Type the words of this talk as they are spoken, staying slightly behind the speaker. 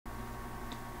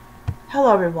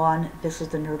Hello everyone, this is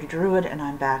the Nerdy Druid and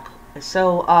I'm back.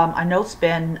 So I know it's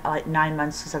been like 9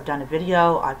 months since I've done a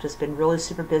video. I've just been really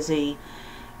super busy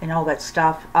and all that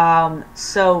stuff.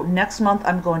 So next month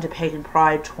I'm going to Pagan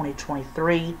Pride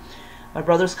 2023. My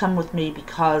brother's coming with me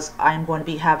because I'm going to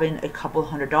be having a couple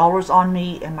 $100 on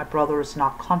me, and my brother is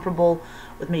not comfortable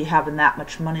with me having that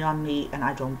much money on me, and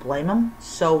I don't blame him.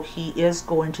 So he is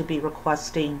going to be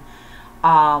requesting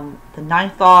the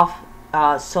 9th off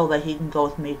so that he can go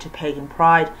with me to Pagan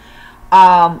Pride.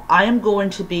 I am going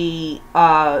to be,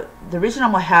 the reason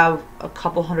I'm going to have a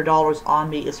couple $100 on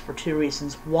me is for two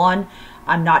reasons. One,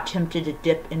 I'm not tempted to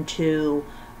dip into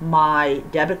my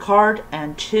debit card,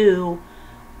 and two,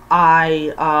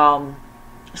 some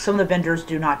of the vendors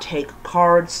do not take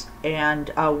cards, and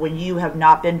when you have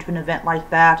not been to an event like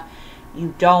that,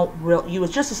 you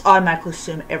would just as automatically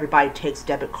assume everybody takes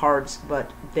debit cards,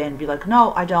 but then be like,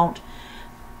 no, I don't.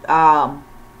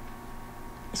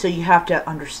 So you have to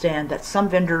understand that some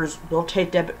vendors will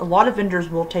take a lot of vendors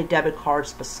will take debit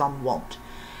cards, but some won't.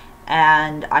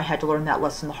 And I had to learn that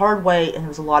lesson the hard way, and there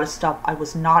was a lot of stuff I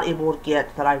was not able to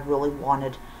get that I really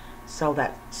wanted, so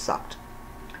that sucked.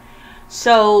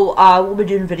 So we'll be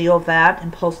doing a video of that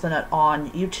and posting it on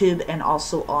YouTube and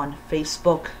also on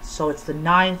Facebook. So it's the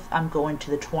 9th. I'm going to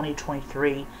the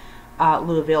 2023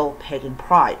 Louisville Pagan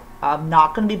Pride. I'm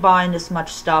not going to be buying as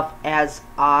much stuff as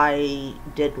I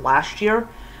did last year.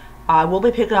 I will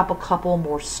be picking up a couple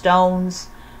more stones.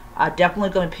 Definitely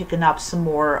going to be picking up some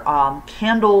more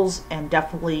candles, and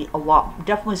definitely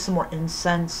some more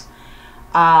incense.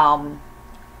 And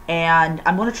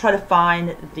I'm going to try to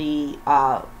find the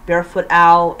Barefoot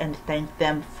Owl and thank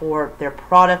them for their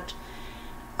product.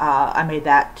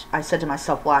 I said to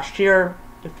myself last year,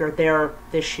 if they're there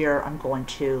this year, I'm going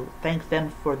to thank them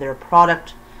for their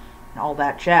product and all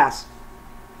that jazz.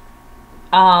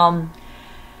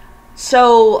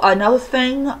 So another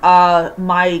thing,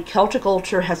 my Celtic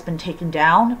altar has been taken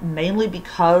down, mainly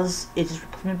because it's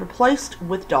been replaced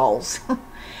with dolls.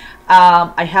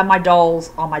 I have my dolls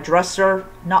on my dresser,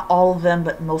 not all of them,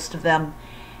 but most of them,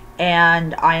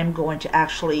 and I am going to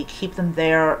actually keep them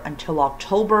there until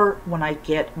October when I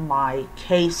get my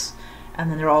case, and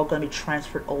then they're all going to be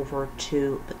transferred over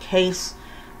to the case,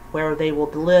 where they will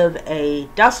live a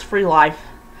dust-free life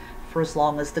for as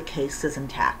long as the case is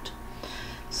intact.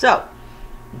 So,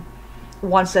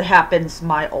 once that happens,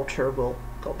 my altar will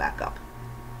go back up.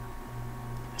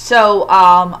 So,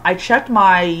 I checked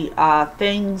my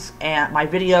things and my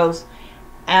videos,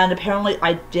 and apparently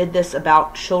I did this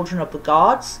about Children of the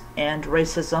Gods and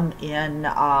racism in,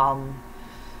 I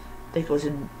think it was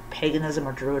in paganism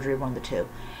or druidry, one of the two.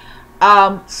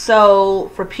 So,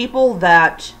 for people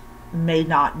that may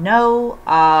not know,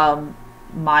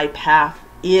 my path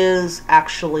is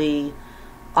actually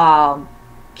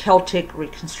Celtic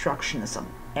Reconstructionism,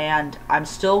 and I'm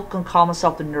still going to call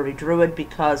myself the Nerdy Druid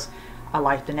because I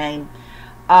like the name.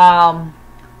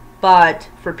 But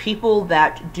for people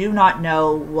that do not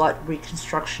know what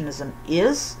Reconstructionism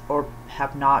is, or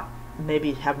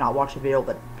maybe have not watched a video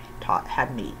that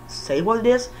had me say what it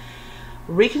is,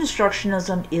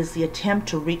 Reconstructionism is the attempt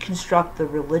to reconstruct the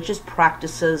religious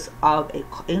practices of an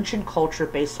ancient culture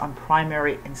based on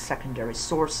primary and secondary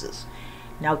sources.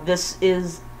 Now, this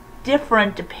is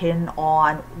different depending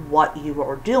on what you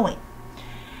are doing.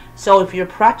 So if you're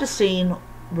practicing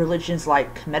religions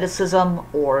like Kemeticism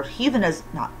or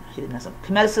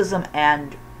Kemeticism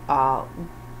and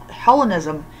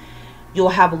Hellenism, you'll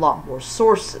have a lot more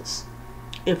sources.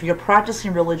 If you're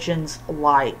practicing religions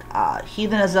like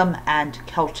heathenism and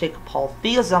Celtic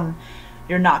polytheism,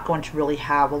 you're not going to really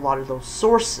have a lot of those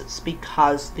sources,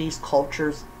 because these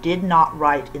cultures did not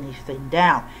write anything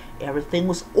down. Everything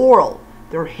was oral.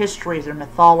 Their histories, their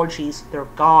mythologies, their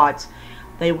gods.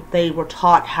 They were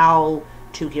taught how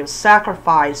to give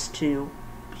sacrifice to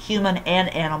human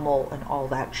and animal and all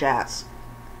that jazz.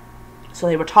 So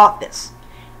they were taught this.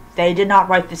 They did not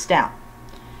write this down.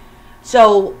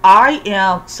 So my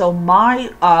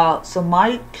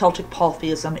Celtic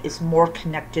polytheism is more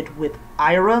connected with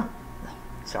Ireland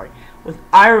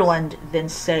than,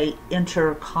 say,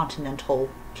 intercontinental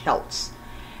Celts.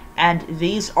 And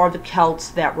these are the Celts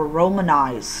that were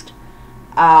Romanized.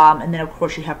 And then, of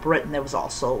course, you have Britain that was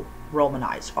also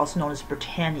Romanized, also known as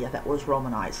Britannia, that was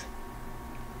Romanized.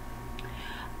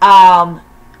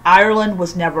 Ireland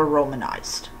was never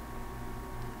Romanized,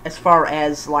 as far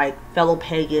as like fellow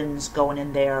pagans going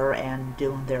in there and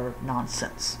doing their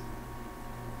nonsense.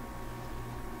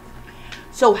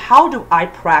 So how do I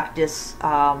practice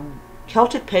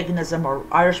Celtic paganism or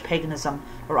Irish paganism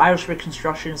or Irish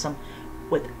Reconstructionism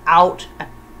without a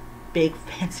big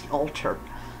fancy altar?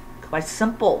 Quite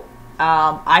simple.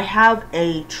 I have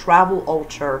a travel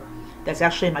altar that's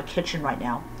actually in my kitchen right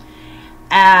now.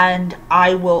 And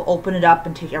I will open it up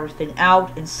and take everything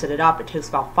out and set it up. It takes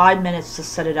about 5 minutes to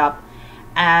set it up.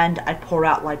 And I pour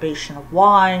out libation of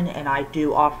wine, and I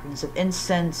do offerings of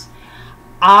incense.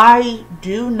 I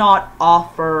do not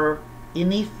offer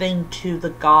anything to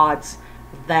the gods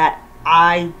that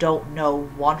I don't know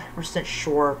 100%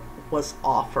 sure was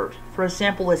offered. For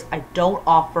example, I don't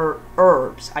offer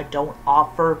herbs. I don't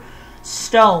offer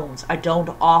stones. I don't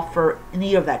offer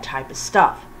any of that type of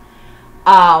stuff.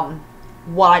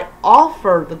 What I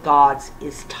offer the gods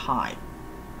is time.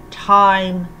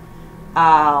 Time.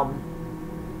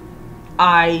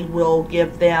 I will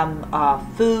give them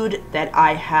food that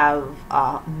I have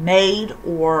made,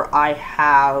 or I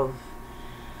have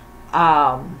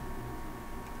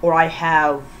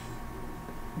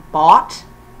bought.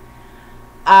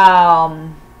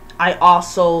 I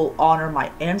also honor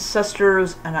my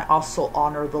ancestors, and I also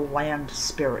honor the land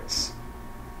spirits.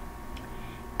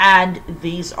 And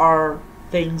these are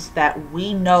things that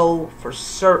we know for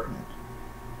certain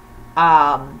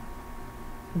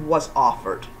was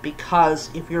offered. Because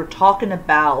if you're talking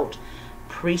about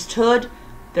priesthood,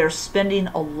 they're spending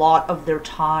a lot of their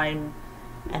time,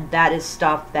 and that is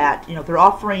stuff that, you know, they're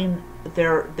offering,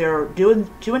 they're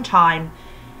doing time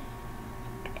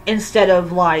instead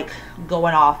of like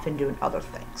going off and doing other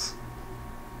things.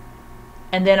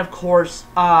 And then, of course,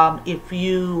 if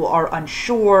you are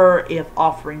unsure if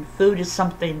offering food is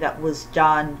something that was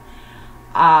done,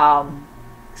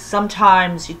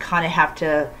 sometimes you kind of have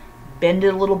to bend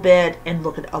it a little bit and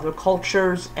look at other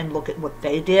cultures and look at what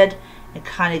they did and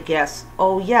kind of guess,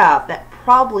 oh yeah, that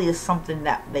probably is something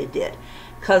that they did.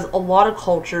 Because a lot of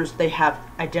cultures, they have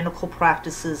identical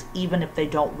practices even if they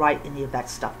don't write any of that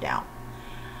stuff down.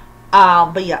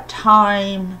 But yeah,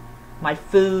 time, my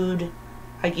food,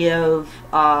 I give,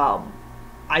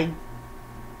 I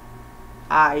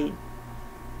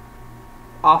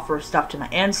offer stuff to my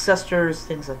ancestors,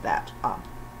 things like that.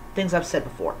 Things I've said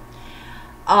before.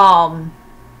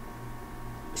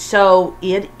 So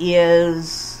it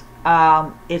is,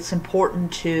 it's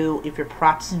important to, if you're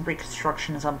practicing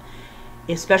Reconstructionism,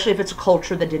 especially if it's a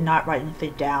culture that did not write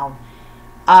anything down,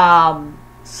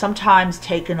 sometimes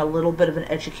taking a little bit of an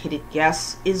educated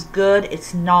guess is good.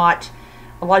 It's not,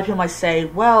 a lot of people might say,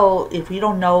 well, if you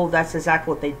don't know that's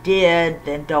exactly what they did,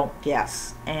 then don't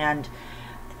guess. And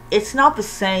it's not the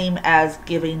same as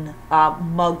giving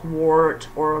mugwort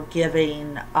or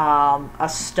giving a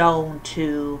stone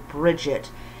to Bridget.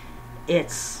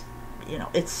 It's, you know,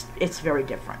 it's very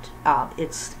different.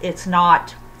 It's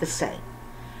not the same.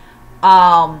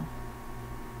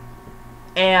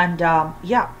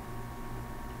 Yeah.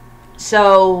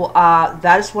 So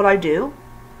that is what I do,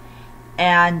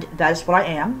 and that is what I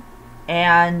am.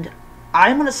 And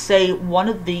I'm going to say one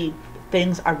of the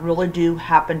things I really do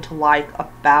happen to like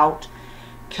about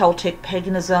Celtic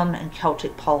paganism and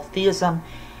Celtic polytheism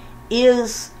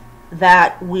is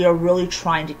that we are really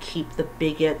trying to keep the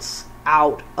bigots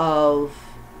out of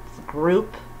the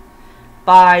group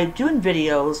by doing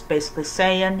videos basically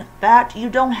saying that you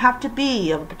don't have to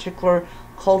be of a particular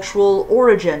cultural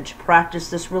origin to practice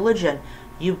this religion.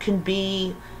 You can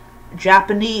be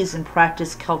Japanese and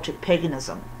practice Celtic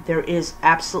paganism. There is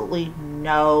absolutely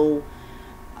no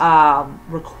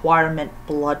requirement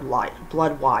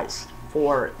blood-wise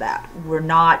for that. We're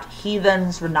not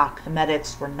heathens, we're not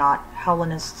Cometics, we're not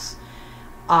Hellenists.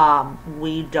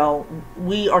 We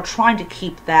are trying to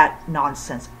keep that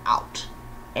nonsense out.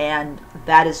 And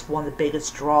that is one of the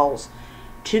biggest draws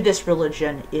to this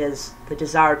religion, is the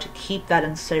desire to keep that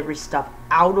unsavory stuff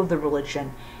out of the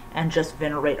religion and just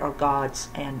venerate our gods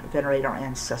and venerate our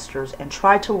ancestors and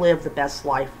try to live the best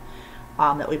life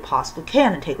that we possibly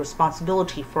can and take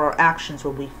responsibility for our actions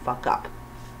when we fuck up.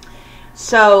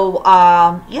 So,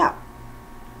 yeah.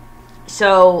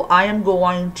 So, I am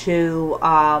going to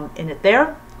end it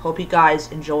there. Hope you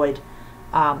guys enjoyed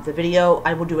the video.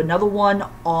 I will do another one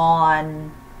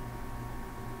on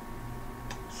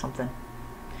something.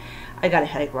 I got a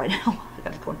headache right now. I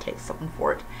gotta go and take something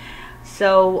for it.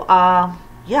 So,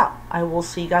 yeah, I will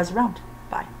see you guys around.